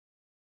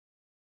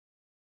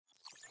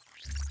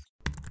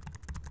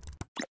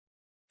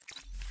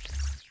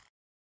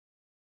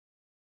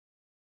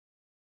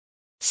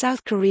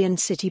South Korean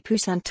city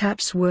Busan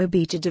taps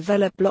Huobi to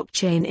develop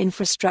blockchain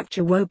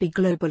infrastructure. Huobi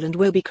Global and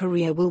Huobi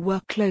Korea will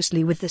work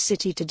closely with the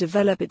city to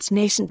develop its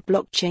nascent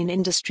blockchain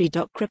industry.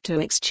 Crypto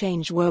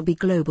exchange Huobi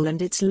Global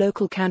and its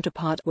local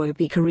counterpart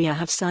Huobi Korea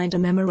have signed a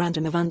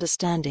Memorandum of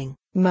Understanding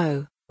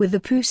 (MO) with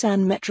the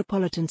Busan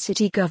Metropolitan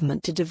City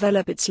Government to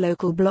develop its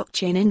local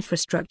blockchain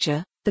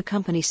infrastructure, the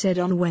company said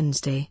on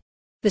Wednesday.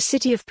 The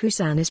city of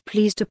Busan is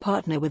pleased to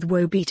partner with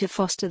Huobi to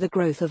foster the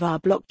growth of our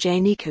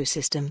blockchain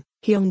ecosystem,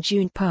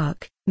 Hyung-Jun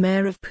Park,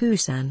 mayor of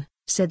Busan,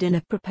 said in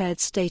a prepared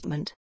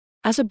statement.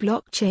 As a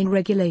blockchain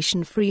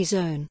regulation-free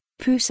zone,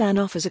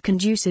 Busan offers a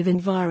conducive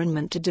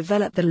environment to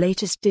develop the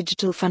latest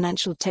digital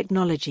financial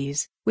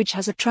technologies, which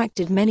has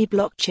attracted many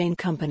blockchain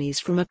companies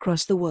from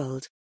across the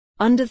world.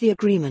 Under the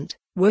agreement,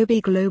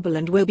 Huobi Global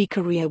and Huobi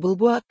Korea will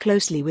work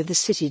closely with the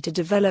city to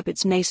develop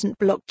its nascent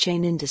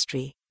blockchain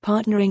industry,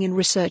 partnering in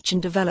research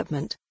and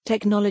development,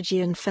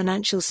 technology and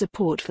financial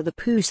support for the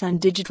Busan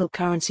Digital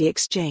Currency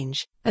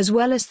Exchange, as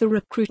well as the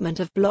recruitment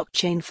of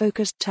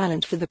blockchain-focused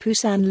talent for the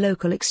Busan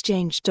Local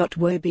Exchange.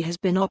 Huobi has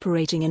been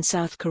operating in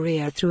South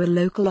Korea through a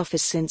local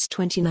office since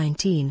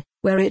 2019,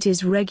 where it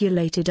is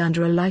regulated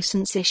under a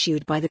license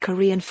issued by the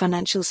Korean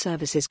Financial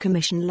Services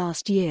Commission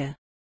last year.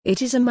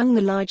 It is among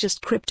the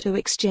largest crypto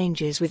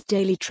exchanges with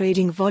daily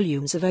trading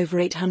volumes of over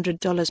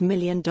 $800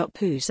 million.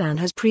 Busan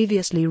has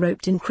previously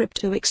roped in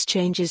crypto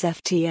exchanges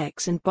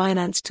FTX and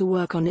Binance to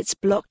work on its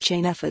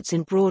blockchain efforts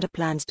in broader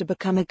plans to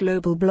become a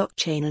global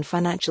blockchain and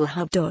financial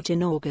hub.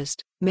 In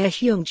August, Mayor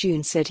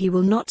Hyung-Jun said he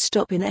will not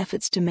stop in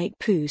efforts to make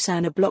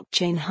Busan a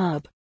blockchain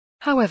hub.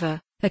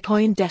 However, a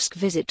CoinDesk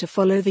visit to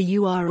follow the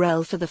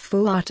URL for the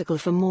full article.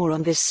 For more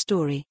on this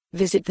story,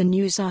 visit the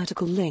news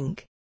article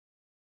link.